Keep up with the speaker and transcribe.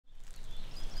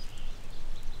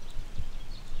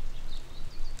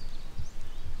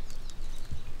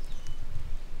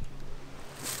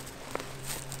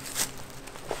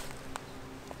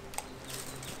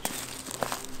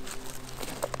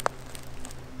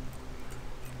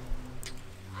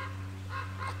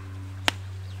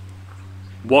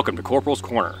Welcome to Corporals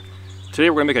Corner. Today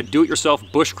we're going to make a do-it-yourself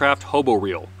bushcraft hobo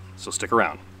reel, so stick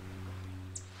around.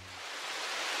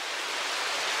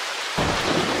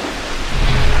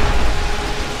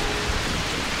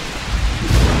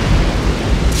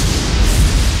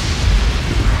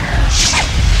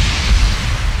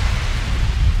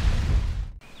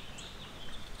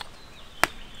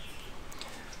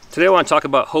 Today I want to talk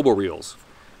about hobo reels.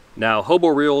 Now, hobo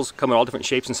reels come in all different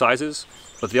shapes and sizes,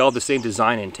 but they all have the same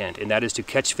design intent, and that is to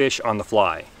catch fish on the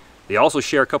fly. They also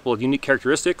share a couple of unique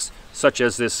characteristics, such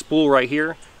as this spool right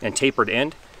here and tapered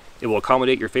end. It will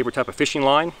accommodate your favorite type of fishing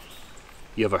line.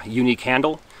 You have a unique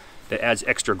handle that adds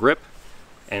extra grip.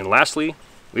 And lastly,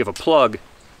 we have a plug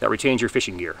that retains your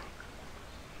fishing gear.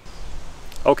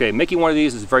 Okay, making one of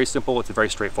these is very simple, it's very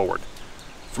straightforward.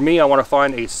 For me, I want to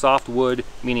find a soft wood,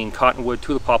 meaning cottonwood,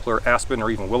 tulip poplar, aspen, or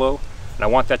even willow. And I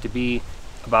want that to be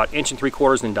about 1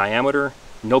 3/4 inches in diameter,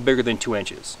 no bigger than 2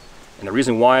 inches. And the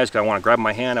reason why is because I want to grab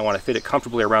my hand, I want to fit it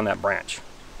comfortably around that branch.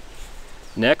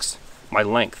 Next, my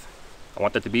length. I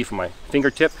want that to be from my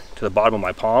fingertip to the bottom of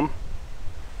my palm.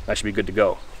 That should be good to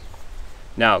go.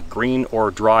 Now, green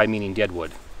or dry, meaning dead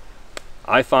wood.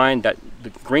 I find that the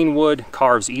green wood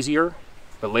carves easier,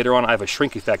 but later on I have a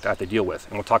shrink effect I have to deal with,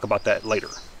 and we'll talk about that later.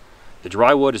 The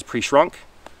dry wood is pre-shrunk,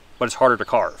 but it's harder to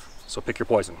carve, so pick your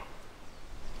poison.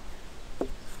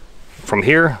 From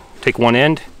here, take one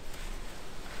end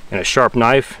and a sharp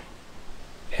knife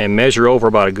and measure over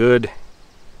about a good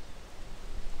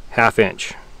 1/2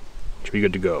 inch. Should be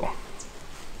good to go.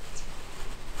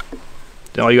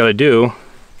 Then all you gotta do,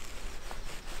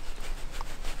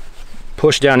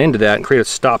 push down into that and create a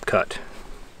stop cut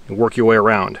and work your way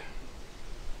around.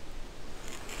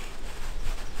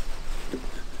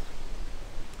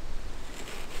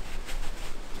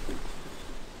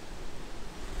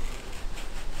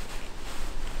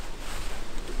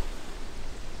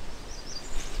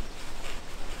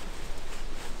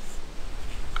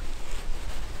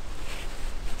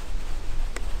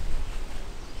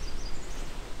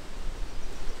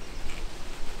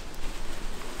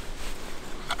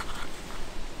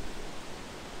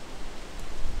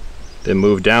 Then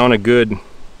move down a good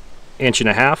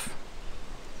 1.5 inches.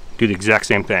 Do the exact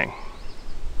same thing.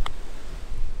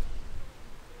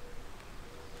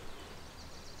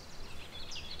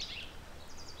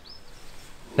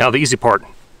 Now the easy part.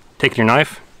 Taking your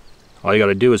knife, all you got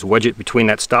to do is wedge it between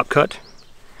that stop cut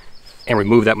and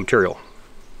remove that material.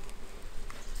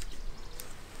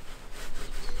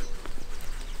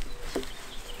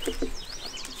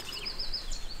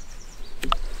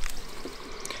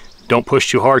 Don't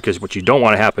push too hard, because what you don't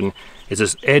want to happen is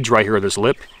this edge right here, this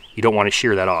lip, you don't want to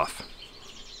shear that off.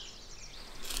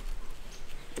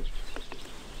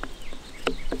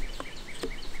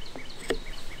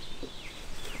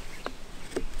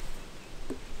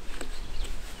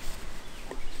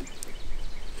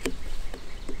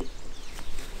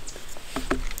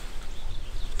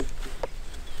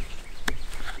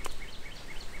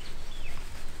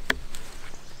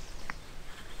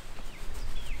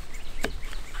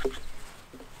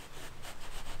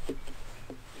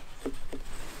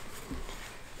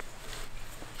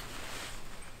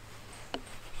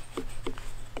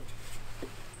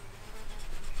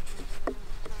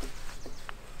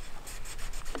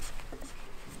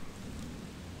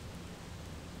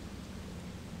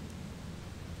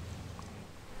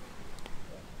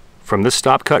 From this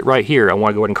stop cut right here, I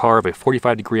want to go ahead and carve a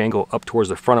 45-degree angle up towards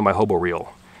the front of my hobo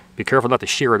reel. Be careful not to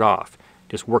shear it off.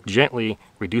 Just work gently,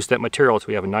 reduce that material until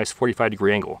we have a nice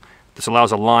 45-degree angle. This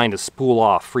allows a line to spool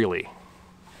off freely.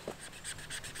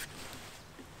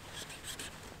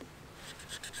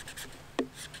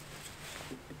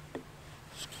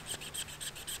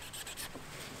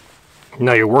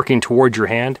 Now you're working towards your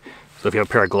hand, so if you have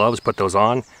a pair of gloves, put those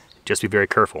on. Just be very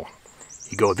careful.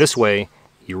 You go this way,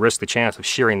 you risk the chance of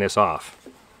shearing this off.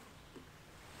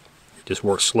 Just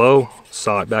work slow,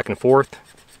 saw it back and forth,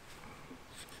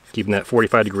 keeping that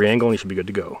 45-degree angle, and you should be good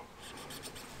to go.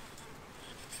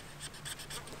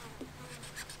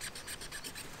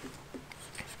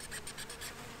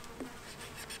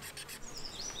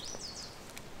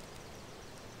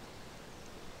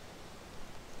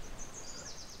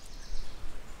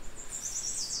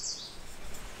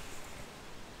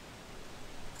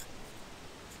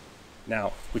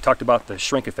 Now, we talked about the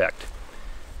shrink effect.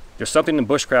 There's something in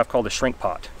bushcraft called a shrink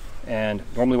pot. And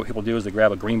normally what people do is they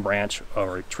grab a green branch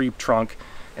or a tree trunk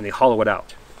and they hollow it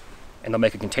out. And they'll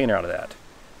make a container out of that.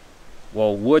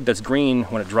 Well, wood that's green,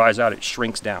 when it dries out, it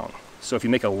shrinks down. So if you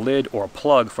make a lid or a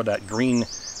plug for that green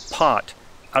pot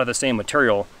out of the same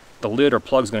material, the lid or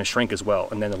plug is going to shrink as well,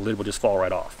 and then the lid will just fall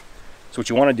right off. So what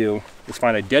you want to do is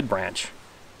find a dead branch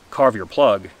carve your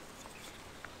plug,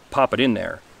 pop it in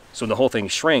there. So when the whole thing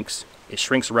shrinks, it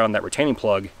shrinks around that retaining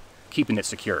plug, keeping it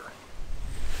secure.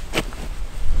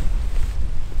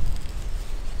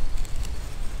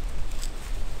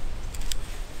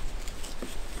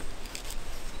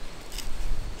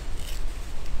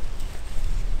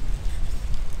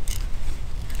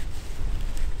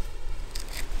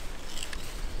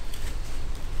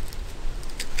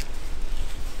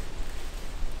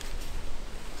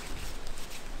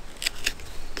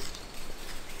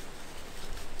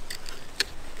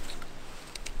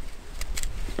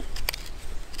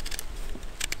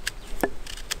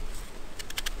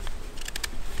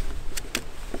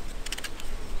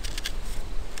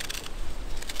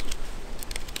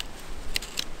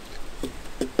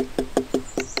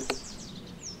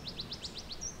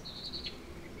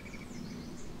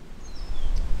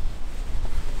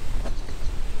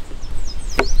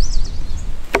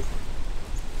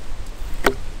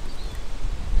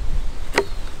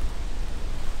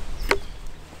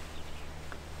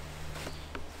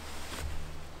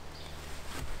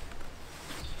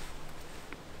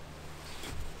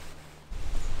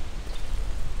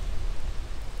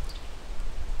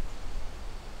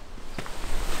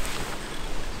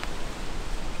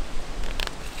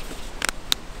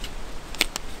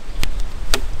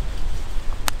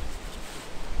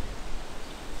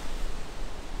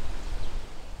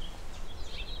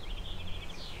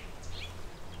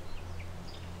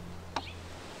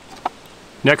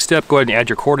 Next step, go ahead and add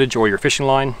your cordage or your fishing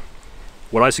line.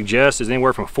 What I suggest is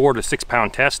anywhere from 4 to 6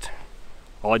 pound test.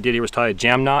 All I did here was tie a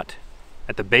jam knot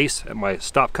at the base at my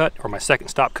stop cut, or my second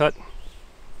stop cut.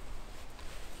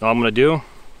 All I'm going to do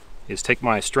is take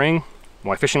my string,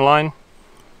 my fishing line,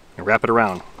 and wrap it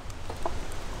around.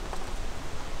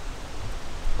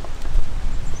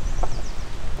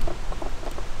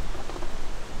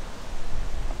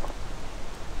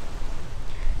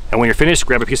 And when you're finished,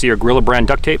 grab a piece of your Gorilla brand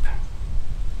duct tape.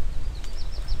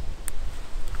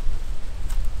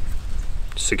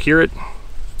 Secure it.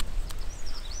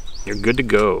 You're good to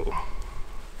go.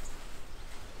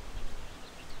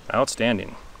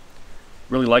 Outstanding.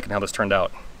 Really liking how this turned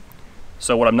out.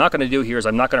 So what I'm not going to do here is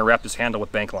I'm not going to wrap this handle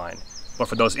with bank line. But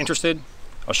for those interested,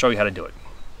 I'll show you how to do it.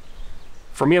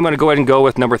 For me, I'm going to go ahead and go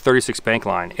with number 36 bank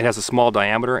line. It has a small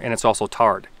diameter and it's also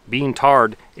tarred. Being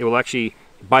tarred, it will actually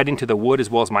bite into the wood as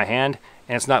well as my hand,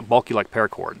 and it's not bulky like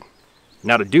paracord.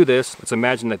 Now to do this, let's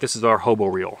imagine that this is our hobo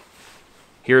reel.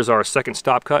 Here's our second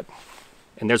stop cut,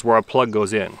 and there's where our plug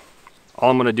goes in.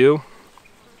 All I'm going to do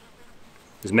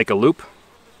is make a loop.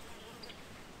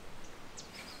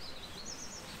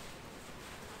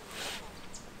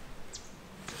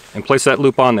 And place that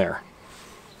loop on there,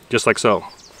 just like so.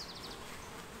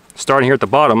 Starting here at the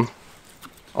bottom,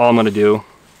 all I'm going to do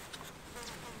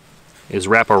is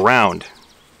wrap around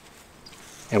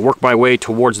and work my way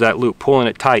towards that loop, pulling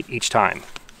it tight each time.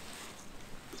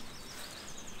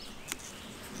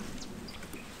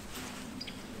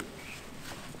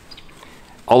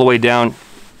 All the way down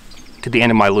to the end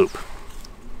of my loop.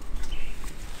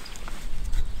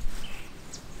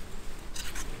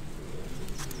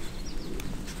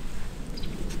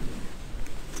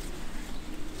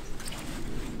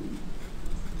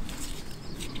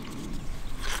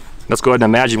 Let's go ahead and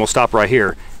imagine, we'll stop right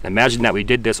here. Imagine that we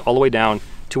did this all the way down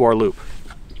to our loop.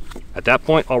 At that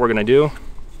point, all we're going to do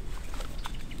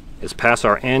is pass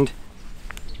our end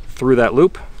through that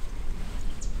loop.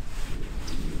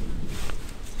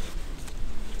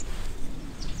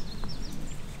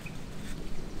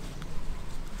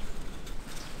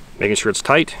 Making sure it's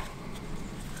tight.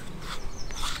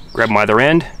 Grab my other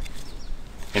end.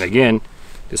 And again,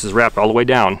 this is wrapped all the way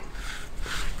down.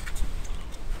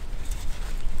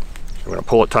 We're going to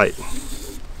pull it tight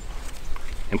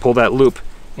and pull that loop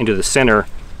into the center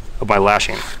of my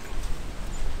lashing.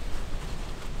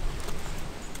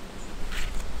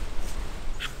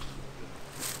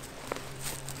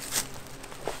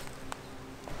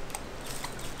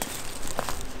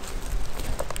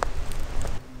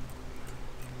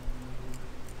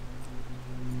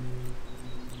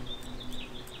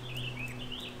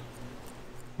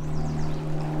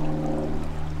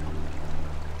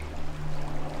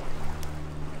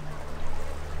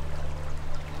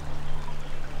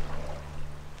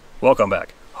 Welcome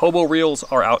back. Hobo reels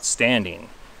are outstanding.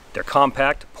 They're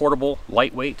compact, portable,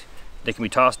 lightweight. They can be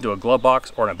tossed into a glove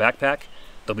box or in a backpack.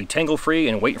 They'll be tangle free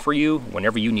and wait for you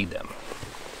whenever you need them.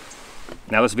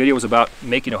 Now this video is about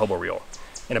making a hobo reel.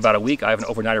 In about a week I have an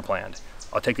overnighter planned.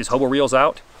 I'll take these hobo reels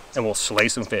out and we'll slay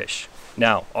some fish.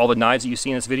 Now all the knives that you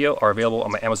see in this video are available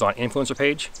on my Amazon influencer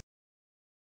page.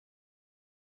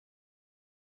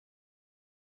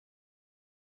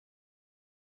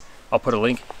 I'll put a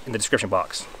link in the description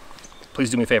box. Please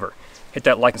do me a favor, hit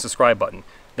that like and subscribe button,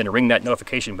 then ring that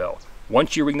notification bell.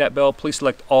 Once you ring that bell, please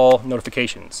select all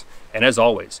notifications. And as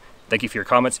always, thank you for your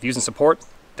comments, views, and support.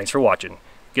 Thanks for watching.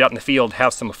 Get out in the field,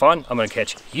 have some fun. I'm going to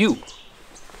catch you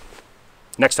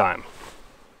next time.